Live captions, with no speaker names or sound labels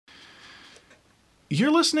You're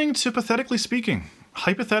listening to Pathetically Speaking,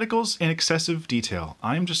 Hypotheticals in Excessive Detail.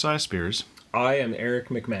 I'm Josiah Spears. I am Eric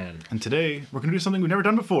McMahon. And today, we're going to do something we've never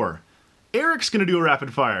done before. Eric's going to do a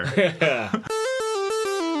rapid fire.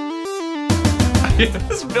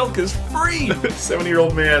 This milk is free!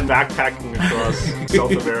 70-year-old man backpacking across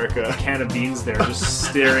South America. A can of beans there just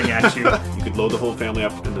staring at you. You could load the whole family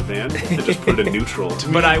up in the van and just put it in neutral.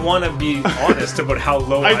 But I want to be honest about how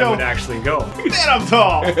low I would actually go. Man, I'm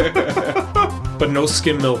tall! But no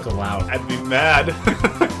skim milk allowed. I'd be mad.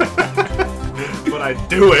 But I'd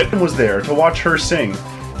do it. Was there to watch her sing.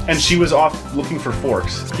 And she was off looking for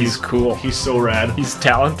forks. He's cool. He's so rad. He's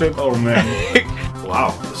talented. Oh, man. Wow,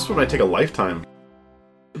 this one might take a lifetime.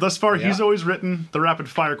 Thus far, he's always written the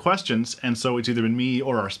rapid-fire questions, and so it's either been me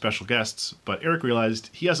or our special guests. But Eric realized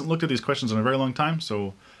he hasn't looked at these questions in a very long time,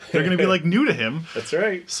 so they're going to be, like, new to him. That's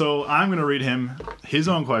right. So I'm going to read him his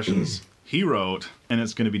own questions he wrote, and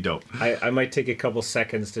it's going to be dope. I might take a couple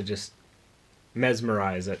seconds to just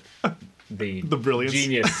mesmerize at the brilliance.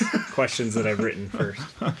 Genius questions that I've written first.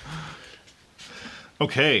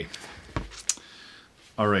 Okay.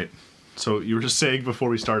 All right. So you were just saying before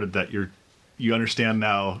we started that you understand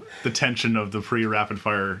now the tension of the pre-rapid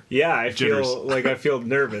fire. Yeah, I feel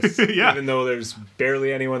nervous, yeah. Even though there's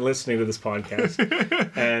barely anyone listening to this podcast,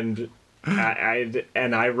 and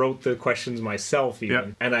I wrote the questions myself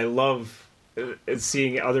even, and I love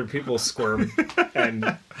seeing other people squirm. And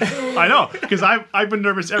I know, because I've been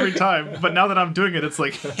nervous every time, but now that I'm doing it, it's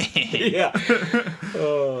like yeah.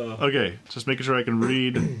 Okay, just making sure I can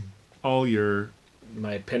read all your.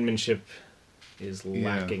 My penmanship is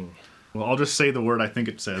lacking. Well, I'll just say the word I think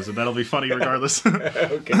it says, and that'll be funny regardless.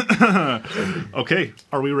 Okay. Okay,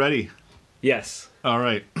 are we ready? Yes. All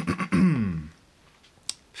right.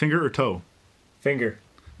 Finger or toe? Finger.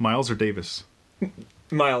 Miles or Davis?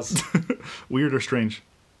 Miles. Weird or strange?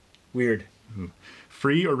 Weird.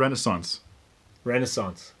 Free or Renaissance?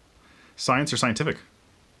 Renaissance. Science or scientific?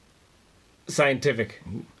 Scientific.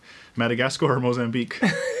 Ooh. Madagascar or Mozambique?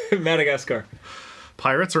 Madagascar.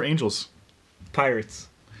 Pirates or angels? Pirates.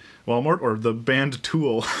 Walmart or the band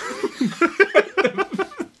Tool?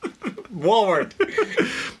 Walmart.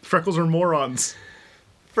 Freckles or morons?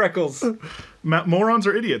 Freckles. Morons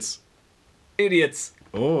or idiots? Idiots.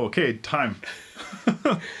 Oh, okay, time.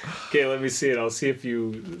 Okay, let me see it. I'll see if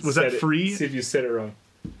you Was that free? See if you said it wrong.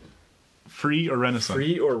 Free or Renaissance?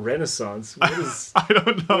 Free or Renaissance? What is, I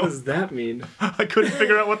don't know. What does that mean? I couldn't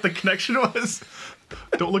figure out what the connection was.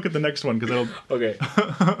 Don't look at the next one, because it'll... Okay.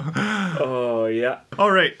 Oh, yeah. All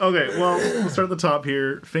right, okay. Well, we'll start at the top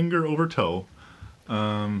here. Finger over toe.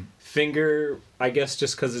 Finger, I guess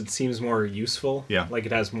just because it seems more useful. Yeah. Like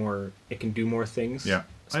it has more... It can do more things. Yeah.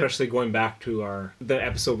 Especially going back to the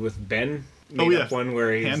episode with Ben. Up one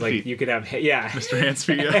where he's hand like, feet. You could have... Yeah. Mr. Hands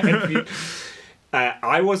feet, yeah. Hand feet.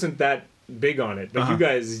 I wasn't that big on it, but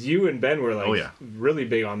you and Ben were like really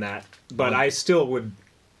big on that. But I still would,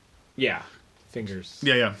 fingers.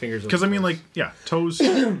 Yeah. Fingers. Because I mean, like, toes,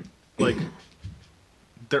 like,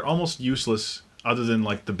 they're almost useless other than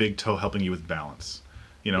like the big toe helping you with balance.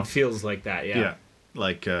 You know, it feels like that. Yeah. Yeah.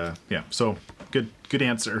 Like, So good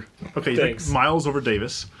answer. Okay, thanks. Miles over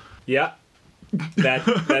Davis. Yeah.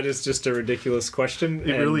 That is just a ridiculous question.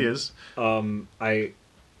 It really is. I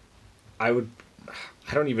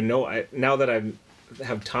don't even know. Now that I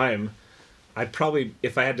have time, I'd probably,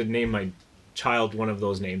 if I had to name my child one of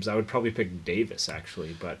those names, I would probably pick Davis,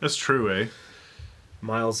 actually. But that's true, eh?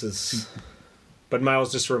 Miles just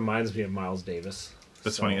reminds me of Miles Davis.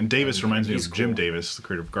 That's funny. And Davis reminds me of Jim Davis, the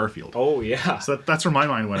creator of Garfield. Oh, yeah. So that's where my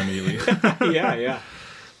mind went immediately. Yeah.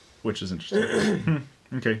 Which is interesting.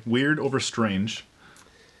 Okay. Weird over strange.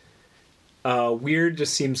 Weird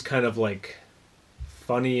just seems kind of like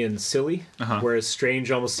funny and silly, whereas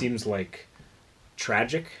strange almost seems like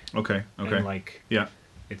tragic. Okay. And like, yeah,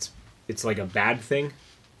 it's like a bad thing.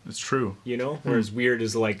 It's true. You know, whereas weird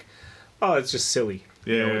is like, oh, it's just silly.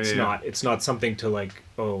 Yeah, you know, it's not something to like,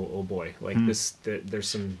 oh boy, like there's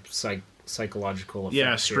some psychological effects.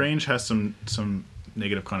 Yeah, strange has some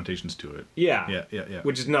negative connotations to it. Yeah.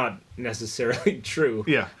 Which is not necessarily true.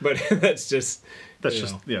 Yeah. But that's just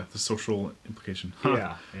the social implication.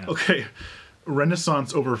 Huh. Yeah. Okay.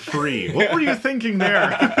 Renaissance over free. What were you thinking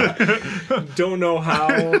there? Don't know how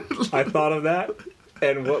I thought of that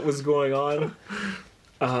and what was going on.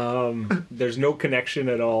 There's no connection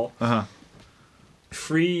at all.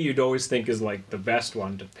 Free, you'd always think is like the best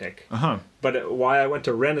one to pick. But why I went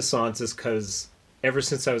to Renaissance is because ever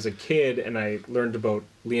since I was a kid and I learned about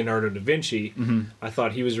Leonardo da Vinci, I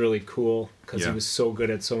thought he was really cool because he was so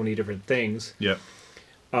good at so many different things. Yeah.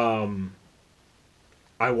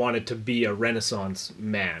 I wanted to be a Renaissance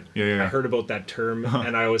man. Yeah. I heard about that term,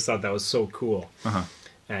 and I always thought that was so cool.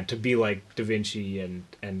 And to be like Da Vinci, and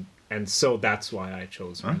so that's why I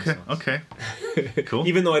chose Renaissance. Okay. Cool.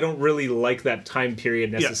 Even though I don't really like that time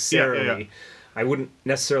period necessarily, I wouldn't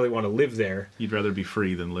necessarily want to live there. You'd rather be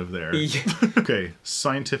free than live there. Yeah. Okay,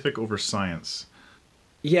 scientific over science.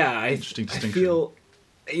 Yeah, Interesting I distinction. feel...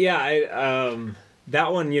 Yeah,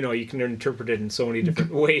 that one, you can interpret it in so many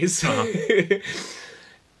different ways.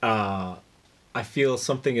 I feel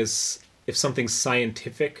if something's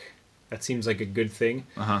scientific, that seems like a good thing.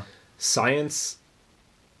 Science,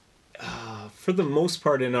 for the most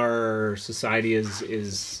part in our society,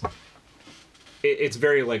 it's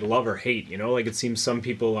very like love or hate, like it seems some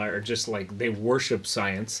people are just like they worship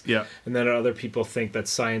science, and then other people think that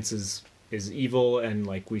science is evil and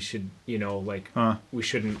like we should we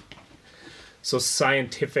shouldn't. So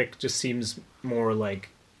scientific just seems more like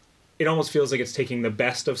it almost feels like it's taking the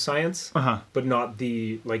best of science, but not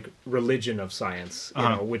the like religion of science,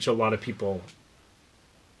 which a lot of people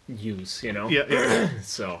use, Yeah.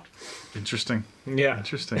 So Interesting. yeah.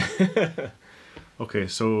 Interesting. Okay,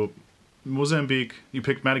 so Mozambique, you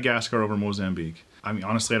picked Madagascar over Mozambique. I mean,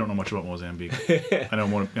 honestly, I don't know much about Mozambique. I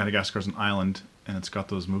know Madagascar's an island, and it's got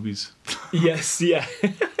those movies. Yes, yeah.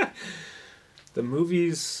 The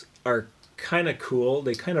movies are kind of cool.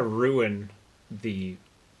 They kind of ruin the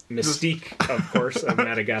mystique, of course, of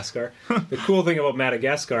Madagascar. The cool thing about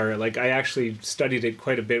Madagascar, like I actually studied it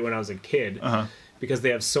quite a bit when I was a kid, because they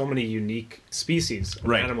have so many unique species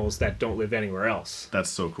of animals that don't live anywhere else. That's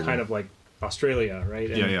so cool. Kind of like Australia, right?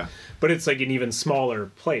 And, Yeah. But it's like an even smaller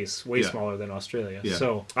place, way smaller than Australia. Yeah.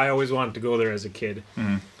 So I always wanted to go there as a kid.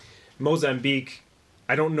 Mozambique,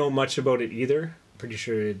 I don't know much about it either. Pretty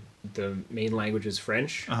sure the main language is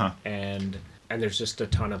French, and there's just a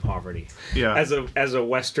ton of poverty. Yeah. As a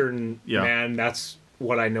Western man, that's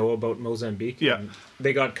what I know about Mozambique. Yeah. And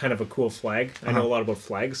they got kind of a cool flag. I know a lot about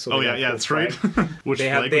flags. So they got a cool that's flag. right. Which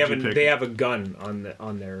flag would you pick? They have a gun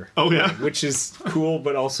on their yeah. which is cool,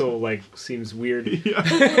 but also like seems weird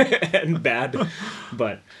and bad.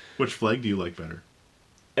 But which flag do you like better?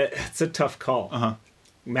 it's a tough call.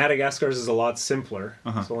 Madagascar's is a lot simpler.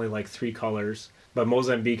 It's only like 3 colors. But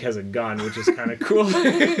Mozambique has a gun, which is kind of cool.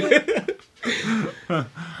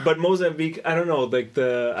 But Mozambique, I don't know, like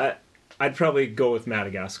I'd probably go with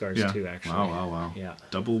Madagascar's too, actually. Wow. Yeah.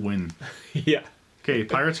 Double win. Yeah. Okay,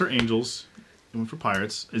 pirates or angels? You went for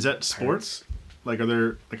pirates. Is that sports? Like, are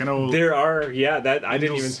there, like, I know... There are, I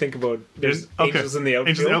didn't even think about... There's angels in the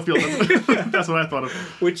outfield. Angels in the outfield. That's what I thought of.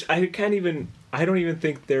 Which I don't even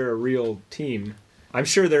think they're a real team. I'm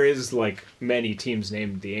sure there is, like, many teams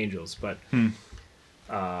named the Angels, but...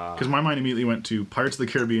 Because my mind immediately went to Pirates of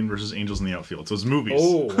the Caribbean versus Angels in the Outfield. So it's movies.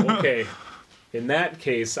 Oh, okay. In that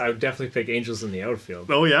case, I would definitely pick Angels in the Outfield.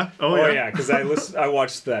 Oh yeah. Because I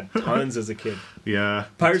watched that tons as a kid. Yeah.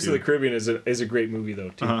 Pirates of the Caribbean is a great movie though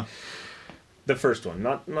too. The first one,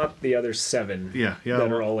 not the other 7. Yeah.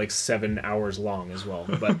 That are all like 7 hours long as well.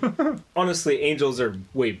 But honestly, Angels are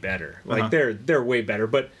way better. Like they're way better.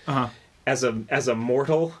 But as a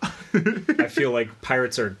mortal, I feel like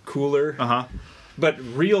pirates are cooler. But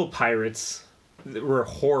real pirates were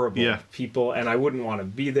horrible people, and I wouldn't want to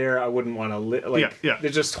be there. I wouldn't want to live.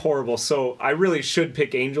 They're just horrible. So I really should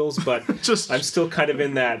pick Angels, but I'm still kind of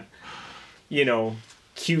in that,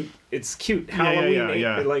 cute. It's cute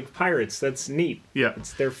Halloween, like pirates. That's neat. Yeah,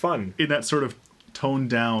 they're fun. In that sort of toned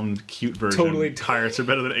down, cute version. Totally, pirates are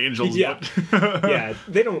better than angels. Yeah, yeah.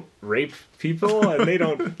 They don't rape people, and they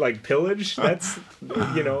don't like pillage. That's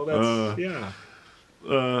yeah.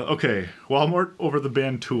 Okay, Walmart over the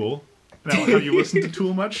band Tool. Now, have you listened to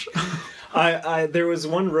Tool much? There was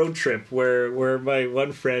one road trip where my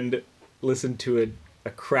one friend listened to it a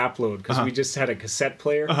crap load because we just had a cassette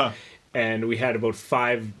player and we had about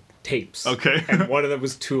 5 tapes. Okay. And one of them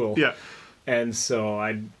was Tool. Yeah. And so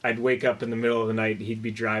I'd wake up in the middle of the night, he'd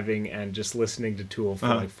be driving and just listening to Tool for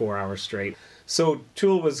like 4 hours straight. So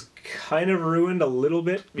Tool was kind of ruined a little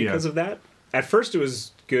bit because of that. At first it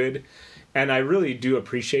was good. And I really do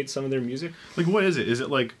appreciate some of their music. Like, what is it? Is it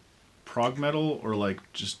like prog metal or like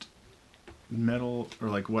just metal or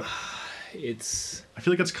like what? I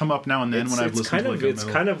feel like it's come up now and then when I've listened to like a metal. It's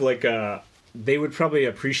kind of like they would probably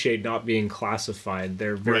appreciate not being classified.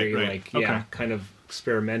 They're very kind of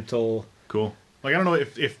experimental. Cool. Like, I don't know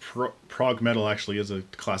if prog metal actually is a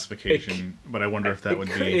classification, but I wonder if that would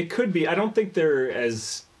be. It could be. I don't think they're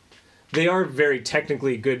as They are very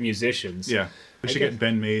technically good musicians. Yeah. We should get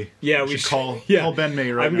Ben May. Yeah, we should call Ben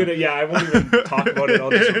May right now. I won't even talk about it. I'll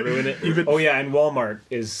just ruin it. Oh yeah, and Walmart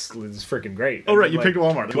is freaking great. Oh right, you picked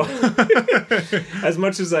Walmart. As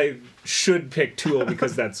much as I should pick Tool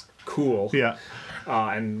because that's cool. Yeah.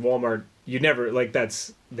 And Walmart, you never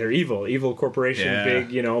they're evil corporation, big,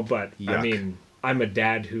 But Yuck. I mean, I'm a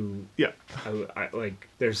dad who. Yeah.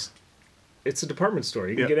 It's a department store.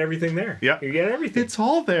 You can get everything there. Yeah. You get everything. It's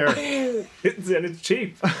all there. And it's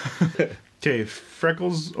cheap. Okay,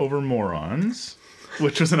 freckles over morons,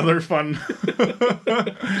 which was another fun.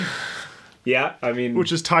 Yeah, I mean,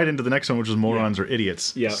 which is tied into the next one, which is morons or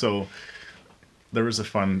idiots. Yeah. So there was a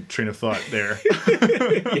fun train of thought there.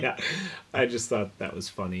 Yeah, I just thought that was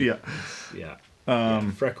funny. Yeah. Yeah.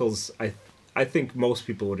 Freckles, I think most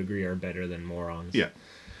people would agree are better than morons. Yeah.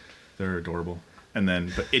 They're adorable. And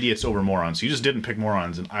then, but idiots over morons. You just didn't pick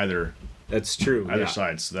morons in either. That's true. Either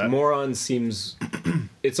side. So that moron seems,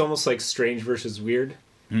 it's almost like strange versus weird.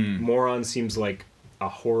 Moron seems like a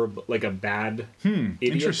horrible, like a bad idiot,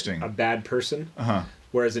 interesting. A bad person. Uh-huh.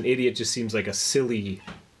 Whereas an idiot just seems like a silly,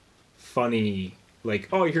 funny, like,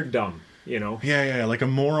 oh, you're dumb, Yeah. Like a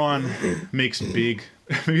moron makes big.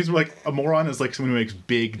 Maybe like a moron is like someone who makes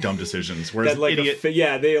big dumb decisions. Whereas that, like, an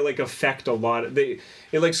idiot, they like affect a lot. It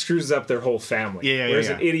like screws up their whole family. Yeah. Whereas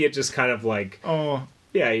an idiot just kind of like,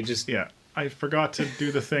 yeah, he just I forgot to do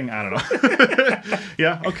the thing. I don't know.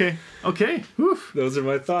 Yeah. Okay. Whew. Those are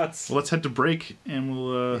my thoughts. Well, let's head to break and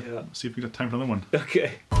we'll see if we got time for another one.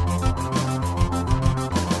 Okay.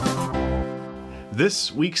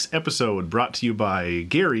 This week's episode brought to you by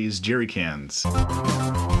Gary's Jerry Cans.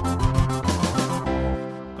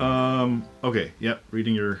 Okay. Yep.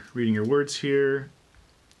 Reading your words here.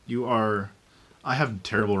 I have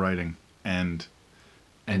terrible writing and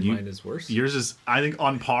mine is worse. Yours is, I think,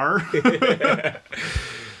 on par.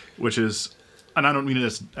 Which is, and I don't mean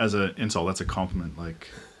it as an insult. That's a compliment. Like,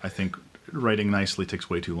 I think writing nicely takes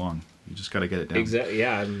way too long. You just got to get it down. Exactly.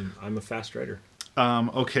 Yeah, I'm a fast writer.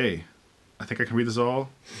 Okay. I think I can read this all.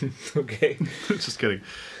 Okay. Just kidding.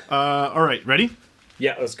 All right. Ready?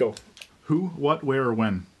 Yeah, let's go. Who, what, where, or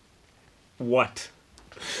when? What?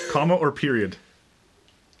 Comma or period?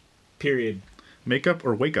 Period. Makeup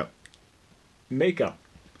or wake up? Makeup.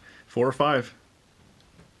 4 or 5?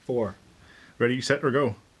 4. Ready, set, or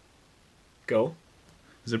go? Go.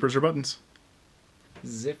 Zippers or buttons?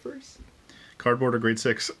 Zippers? Cardboard or grade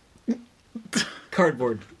 6?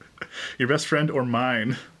 Cardboard. Your best friend or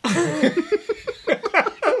mine?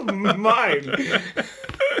 Mine.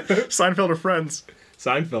 Seinfeld or Friends?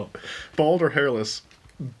 Seinfeld. Bald or hairless?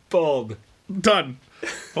 Bald. Done.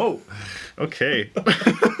 Oh, okay.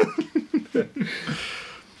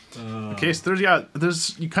 Okay, so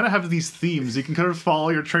there's you kind of have these themes. You can kind of follow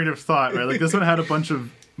your train of thought, right? Like this one had a bunch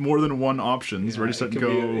of more than one options. Ready, set, go.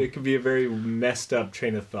 It could be a very messed up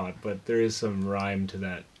train of thought, but there is some rhyme to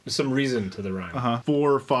that. Some reason to the rhyme.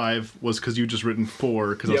 4 or 5 was because you just written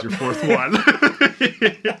 4 because that was your fourth one.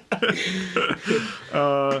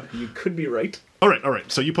 You could be right. All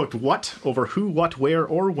right. So you picked what over who, what, where,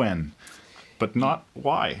 or when, but not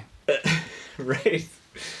why. Right.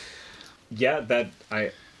 Yeah, that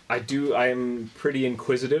I do. I'm pretty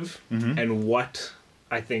inquisitive, and what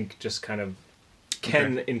I think just kind of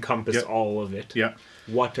can encompass all of it. Yeah.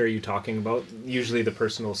 What are you talking about? Usually, the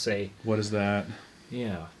person will say, "What is that?"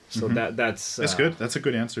 Yeah. So that's good. That's a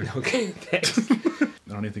good answer. Okay. Thanks.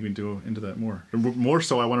 I don't even think we can do into that more. More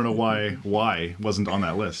so, I want to know why wasn't on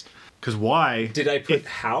that list. Because why? Did I put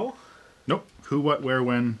how? Nope. Who, what, where,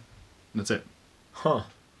 when. That's it. Huh.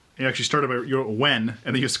 You actually started by your when,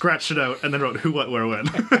 and then you scratched it out, and then wrote who, what, where, when.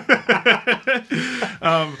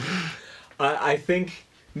 I think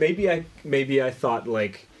maybe I thought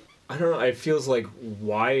like, I don't know. It feels like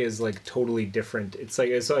why is like totally different.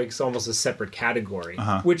 It's almost a separate category,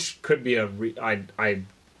 which could be I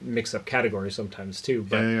mix up categories sometimes too.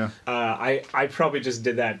 But I probably just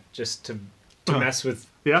did that just to mess with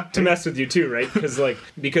mess with you too, right?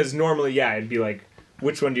 Because normally it'd be like,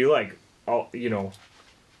 which one do you like? All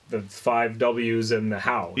the 5 W's and the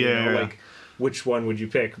how. Like which one would you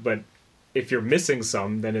pick? But if you're missing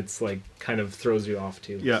some, then it's like kind of throws you off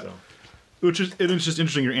too. Yeah. So. It's just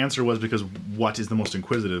interesting. Your answer was because what is the most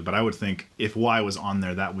inquisitive, but I would think if why was on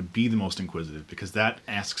there, that would be the most inquisitive because that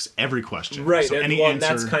asks every question. Right, so and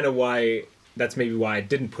that's kind of why. That's maybe why I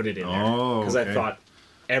didn't put it in there because I thought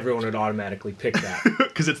everyone would automatically pick that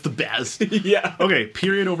because it's the best. Yeah. Okay.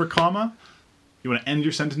 Period over comma. You want to end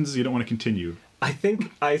your sentences. You don't want to continue. I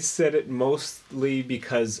think I said it mostly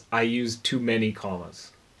because I used too many commas.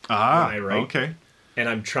 When I write. Okay. and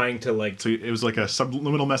I'm trying to like. So it was like a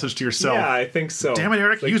subliminal message to yourself. Yeah, I think so. Damn it,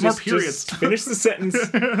 Eric! Like, use more periods. Just finish the sentence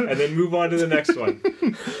and then move on to the next one.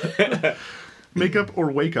 Make up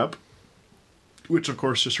or wake up, which of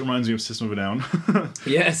course just reminds me of System of a Down.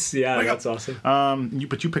 Yes, yeah, that's awesome.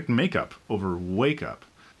 But you picked makeup over wake up.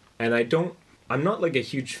 And I'm not like a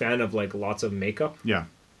huge fan of like lots of makeup. Yeah.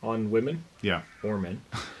 On women. Yeah. Or men.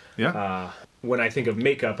 Yeah. When I think of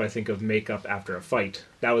makeup, I think of makeup after a fight.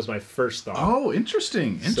 That was my first thought. Oh,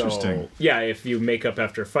 interesting. So, yeah, if you make up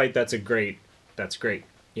after a fight, that's great.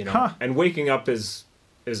 You know. Huh. And waking up is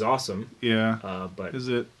awesome. Yeah. But is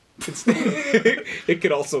it? It's it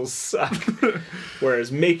could also suck.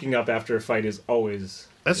 Whereas making up after a fight is always.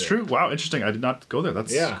 That's true. Wow, interesting. I did not go there.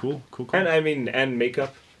 That's cool. And I mean, and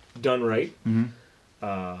makeup done right.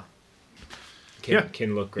 Mm-hmm.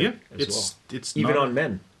 Can look great as well. It's even on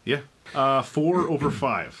men. Yeah. 4 over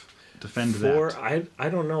 5. Defend 4, that. I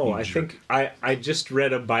don't know. I think I just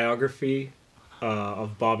read a biography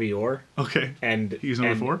of Bobby Orr. Okay. And he's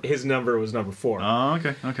number 4? His number was number 4. Oh,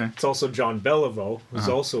 okay. It's also John Beliveau, who's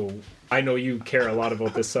also... I know you care a lot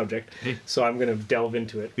about this subject, so I'm going to delve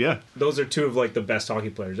into it. Yeah. Those are 2 of like the best hockey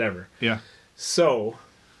players ever. Yeah. So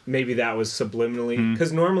maybe that was subliminally...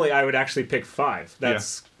 Because normally I would actually pick 5.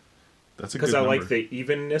 That's a good because I like the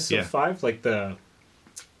evenness of 5. Like the...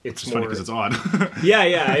 It's funny because it's odd.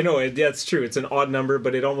 yeah, I know. That's true. It's an odd number,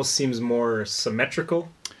 but it almost seems more symmetrical.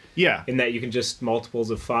 Yeah. In that you can just multiples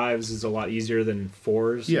of 5s is a lot easier than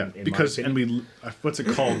 4s. Yeah, because what's it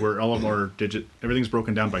called where all of our everything's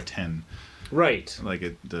broken down by 10. Right. Like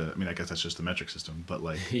I guess that's just the metric system, but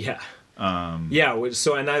like yeah.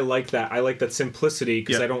 So and I like that. I like that simplicity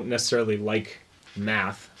because I don't necessarily like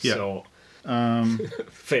math. Yeah. So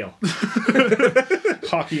fail.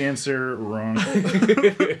 Hockey answer wrong.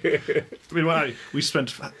 I mean, we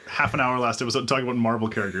spent half an hour last episode talking about Marvel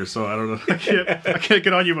characters, so I don't know. I can't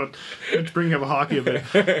get on you about bringing up hockey a bit.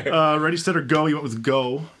 Ready, set, or go? You went with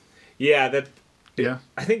go. Yeah,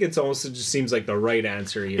 I think it just seems like the right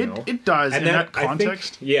answer. It does in that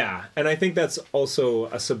context. And I think that's also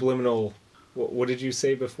a subliminal. What did you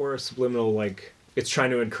say before? A subliminal like. It's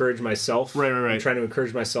trying to encourage myself. Right. I'm trying to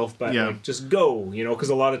encourage myself, but like, just go, because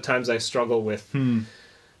a lot of times I struggle with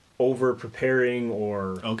over preparing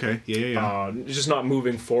or just not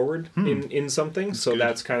moving forward in something. That's so good.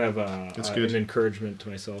 That's kind of an encouragement to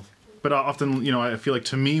myself. But often, I feel like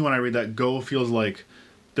to me when I read that, go feels like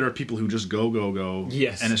there are people who just go.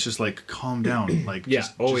 Yes. And it's just like calm down, like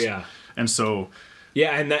and so.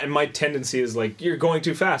 Yeah, and my tendency is like you're going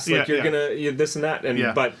too fast, like you're gonna this and that,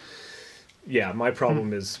 but. Yeah, my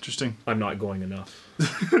problem is interesting. I'm not going enough.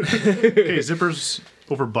 Okay, zippers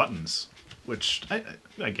over buttons, which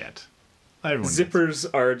I get. Zippers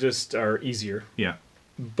are easier. Yeah.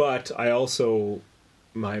 But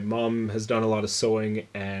my mom has done a lot of sewing,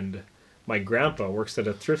 and my grandpa works at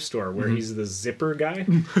a thrift store where he's the zipper guy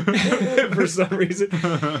for some reason,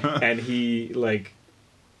 and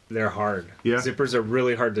they're hard. Yeah. Zippers are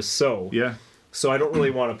really hard to sew. Yeah. So I don't really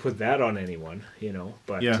want to put that on anyone,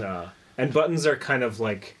 but. Yeah. And buttons are kind of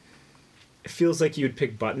like, it feels like you would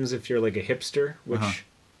pick buttons if you're like a hipster, which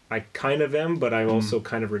I kind of am, but I also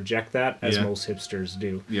kind of reject that, as most hipsters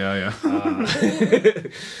do. Yeah.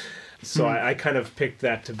 So I kind of picked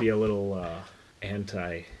that to be a little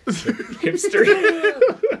anti-hipster.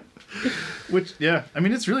 Which, I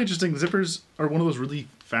mean, it's really interesting. Zippers are one of those really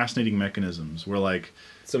fascinating mechanisms where, like...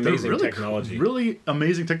 It's amazing technology. Really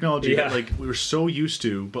amazing technology that, like, we were so used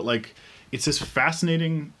to, but, like, it's this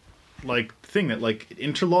fascinating... like thing that like it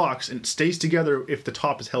interlocks and it stays together if the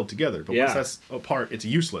top is held together, but once that's apart it's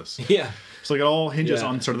useless. So like it all hinges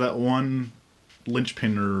on sort of that one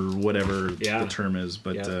linchpin or whatever the term is,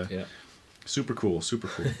 but super cool.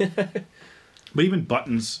 But even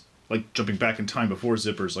buttons, like jumping back in time before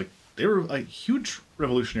zippers, like they were a huge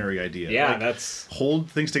revolutionary idea. That's hold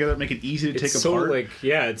things together, make it easy to take apart.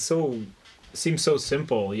 Seems so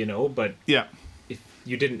simple, but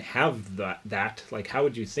you didn't have that, like, how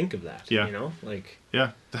would you think of that?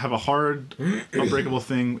 To have a hard, unbreakable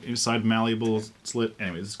thing inside malleable slit.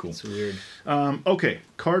 Anyways, it's cool. It's weird. Okay,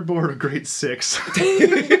 cardboard, grade 6.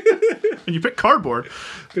 And you picked cardboard.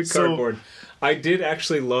 Cardboard. I did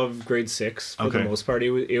actually love grade 6 for the most part.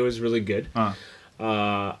 It was really good.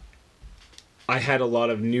 I had a lot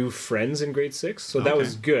of new friends in grade 6, so that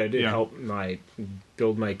was good. It helped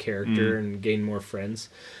build my character and gain more friends.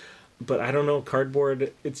 But I don't know,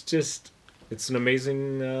 cardboard, it's an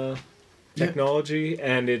amazing technology,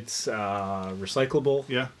 and it's recyclable.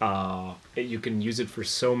 Yeah. You can use it for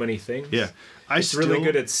so many things. Yeah. It's really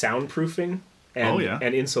good at soundproofing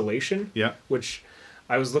and insulation. Yeah. Which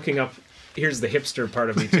I was looking up here's the hipster part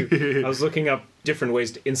of me too. I was looking up different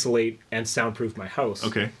ways to insulate and soundproof my house.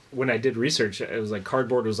 Okay. When I did research, it was like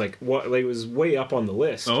cardboard was like what, like, it was way up on the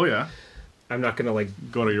list. Oh yeah. I'm not gonna like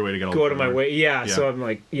go out of your way to get all go out of my way. Yeah, yeah. So I'm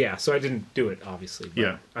like, yeah. So I didn't do it, obviously. But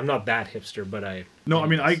yeah. I'm not that hipster, but I. No, I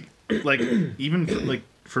mean I like even like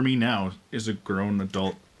for me now as a grown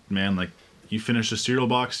adult man, like you finish a cereal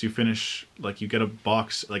box, you get a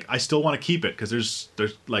box. Like I still want to keep it because there's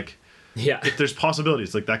like. Yeah. There's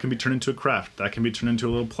possibilities. Like that can be turned into a craft. That can be turned into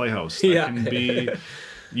a little playhouse. That can be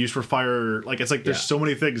used for fire. Like it's like there's so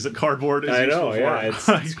many things that cardboard is useful for. Yeah,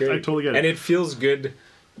 it's great. I totally get it. And it feels good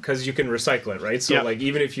because you can recycle it, right? So like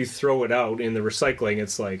even if you throw it out in the recycling,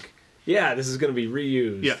 it's like, yeah, this is going to be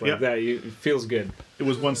reused. Yeah, like that. It feels good. It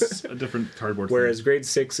was once a different cardboard Whereas grade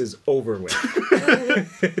 6 is over with.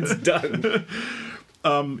 It's done.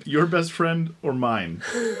 Your best friend or mine?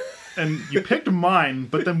 And you picked mine,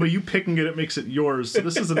 but then by you picking it, it makes it yours. So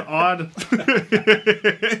this is an odd.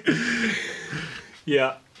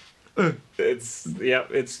 Yeah,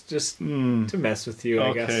 it's just to mess with you,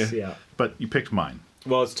 I guess. Yeah, but you picked mine.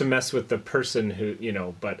 Well, it's to mess with the person who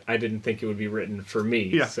but I didn't think it would be written for me.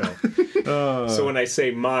 Yeah. So, so when I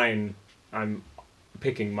say mine, I'm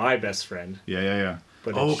picking my best friend. Yeah.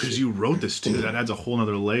 But because you wrote this too, that adds a whole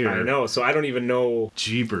other layer. I know. So I don't even know.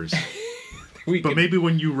 Jeepers. Maybe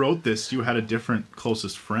when you wrote this, you had a different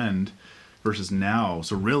closest friend versus now.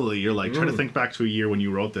 So really, you're like, try to think back to a year when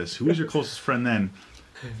you wrote this. Who was your closest friend then?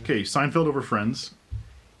 Okay, Seinfeld over Friends.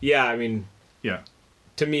 Yeah, I mean... Yeah.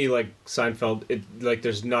 To me, like, Seinfeld,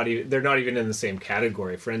 they're not even in the same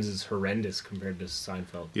category. Friends is horrendous compared to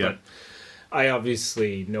Seinfeld. Yeah. But I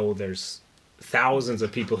obviously know there's thousands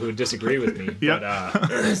of people who disagree with me. But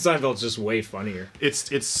Seinfeld's just way funnier. It's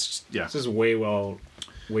just way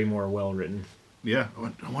more well written. Yeah,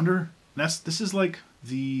 I wonder. This is like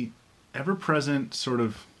the ever-present sort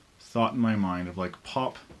of thought in my mind of like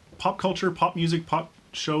pop culture, pop music, pop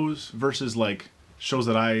shows versus like shows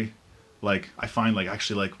that I find like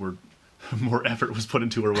actually like were more effort was put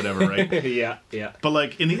into or whatever, right? Yeah. But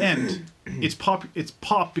like in the end, it's pop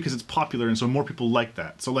because it's popular, and so more people like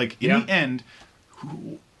that. So like in the end,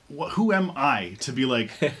 who am I to be like,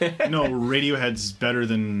 no, Radiohead's better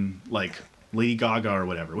than like Lady Gaga or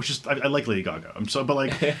whatever, which is I like Lady Gaga. But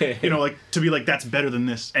like like to be like that's better than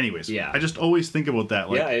this. Anyways, I just always think about that.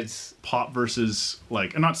 Like, it's pop versus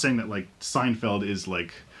like. I'm not saying that like Seinfeld is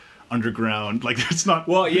like underground. Like it's not.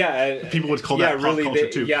 Well, yeah, people would call that pop culture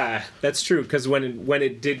too. Yeah, that's true. Because when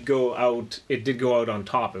it did go out, on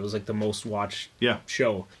top. It was like the most watched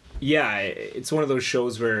show. Yeah, it's one of those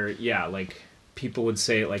shows where like people would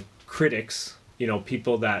say like critics,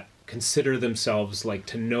 people that consider themselves like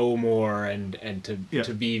to know more and to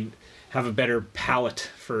have a better palate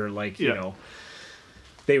for like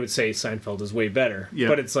they would say Seinfeld is way better,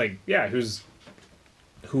 but it's like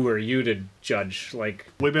who are you to judge? Like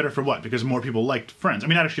way better for what? Because more people liked Friends. I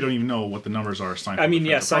mean, I actually don't even know what the numbers are. Seinfeld. I mean,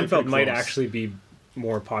 Seinfeld might actually be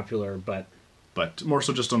more popular, but more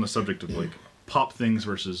so just on the subject of like pop things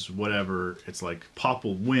versus whatever. It's like pop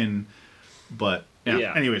will win, but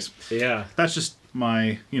anyways, that's just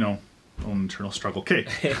my own internal struggle. Okay,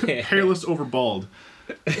 hairless over bald.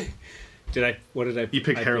 What did I? You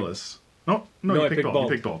picked hairless. No, you picked bald.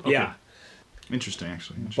 You picked bald. Okay. Yeah. Interesting,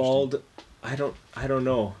 actually. Bald. I don't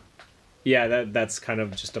know. Yeah, that's kind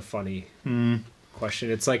of just a funny question.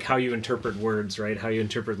 It's like how you interpret words, right? How you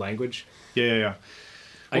interpret language. Yeah.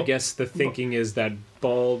 I guess the thinking is that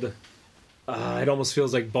bald. It almost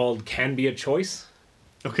feels like bald can be a choice.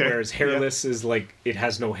 Okay. Whereas hairless is like it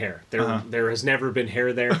has no hair. There has never been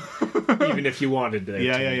hair there, even if you wanted there.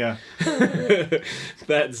 Yeah.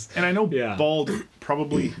 And I know bald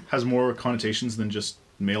probably has more connotations than just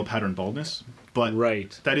male pattern baldness, but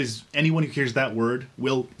that is anyone who hears that word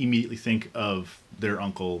will immediately think of their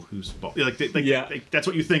uncle who's bald. Like that's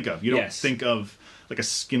what you think of. You don't think of like a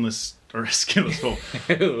skinless like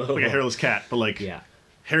a hairless cat, but like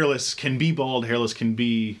hairless can be bald, hairless can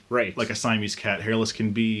be like a Siamese cat, hairless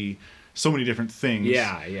can be so many different things.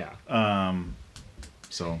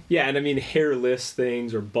 So and I mean hairless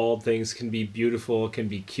things or bald things can be beautiful, can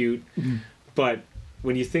be cute, but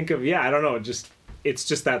when you think of I don't know, it's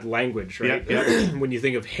just that language, right? When you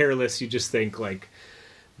think of hairless, you just think like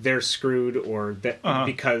they're screwed or that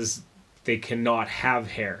because they cannot have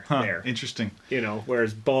hair there. Interesting.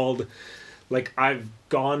 Whereas bald, like I've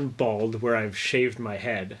gone bald where I've shaved my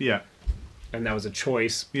head. Yeah. And that was a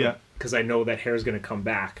choice. Because I know that hair is going to come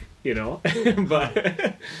back, but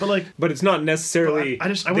it's not necessarily,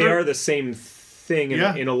 they are the same thing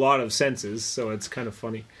in a lot of senses. So it's kind of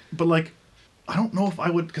funny. But like, I don't know if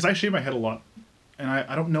I would, because I shave my head a lot. And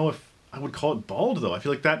I don't know if I would call it bald, though. I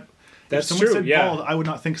feel like that That's if someone true. said Yeah. bald, I would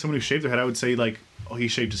not think someone who shaved their head. I would say like, oh, he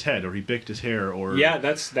shaved his head, or he bicked his hair, or Yeah,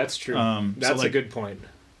 that's true. That's like, a good point.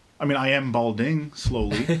 I mean, I am balding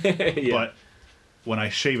slowly, Yeah. but when I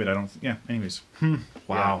shave it, I don't. Yeah. Anyways. Wow.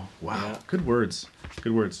 Yeah. Wow. Yeah. Good words.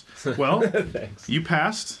 Good words. Well, Thanks. you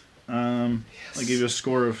passed. I gave you a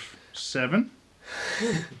score of 7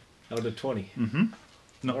 Out of 20.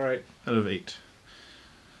 No. All right. out of 8.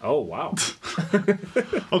 Oh, wow.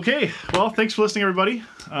 Okay. Well, thanks for listening, everybody.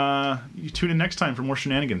 You tune in next time for more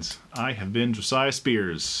shenanigans. I have been Josiah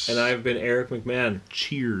Spears. And I've been Eric McMahon.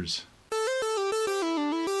 Cheers.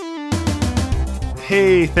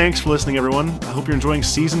 Hey, thanks for listening, everyone. I hope you're enjoying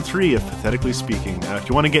Season 3 of Pathetically Speaking. If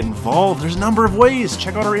you want to get involved, there's a number of ways.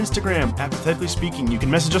 Check out our Instagram, at Pathetically Speaking. You can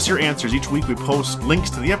message us your answers. Each week we post links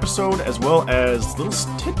to the episode, as well as little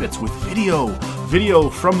tidbits with video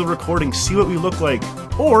from the recording. See what we look like.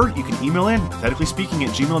 Or you can email in,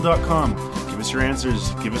 patheticallyspeaking@gmail.com. Give us your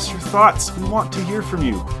answers. Give us your thoughts. We want to hear from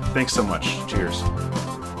you. Thanks so much. Cheers.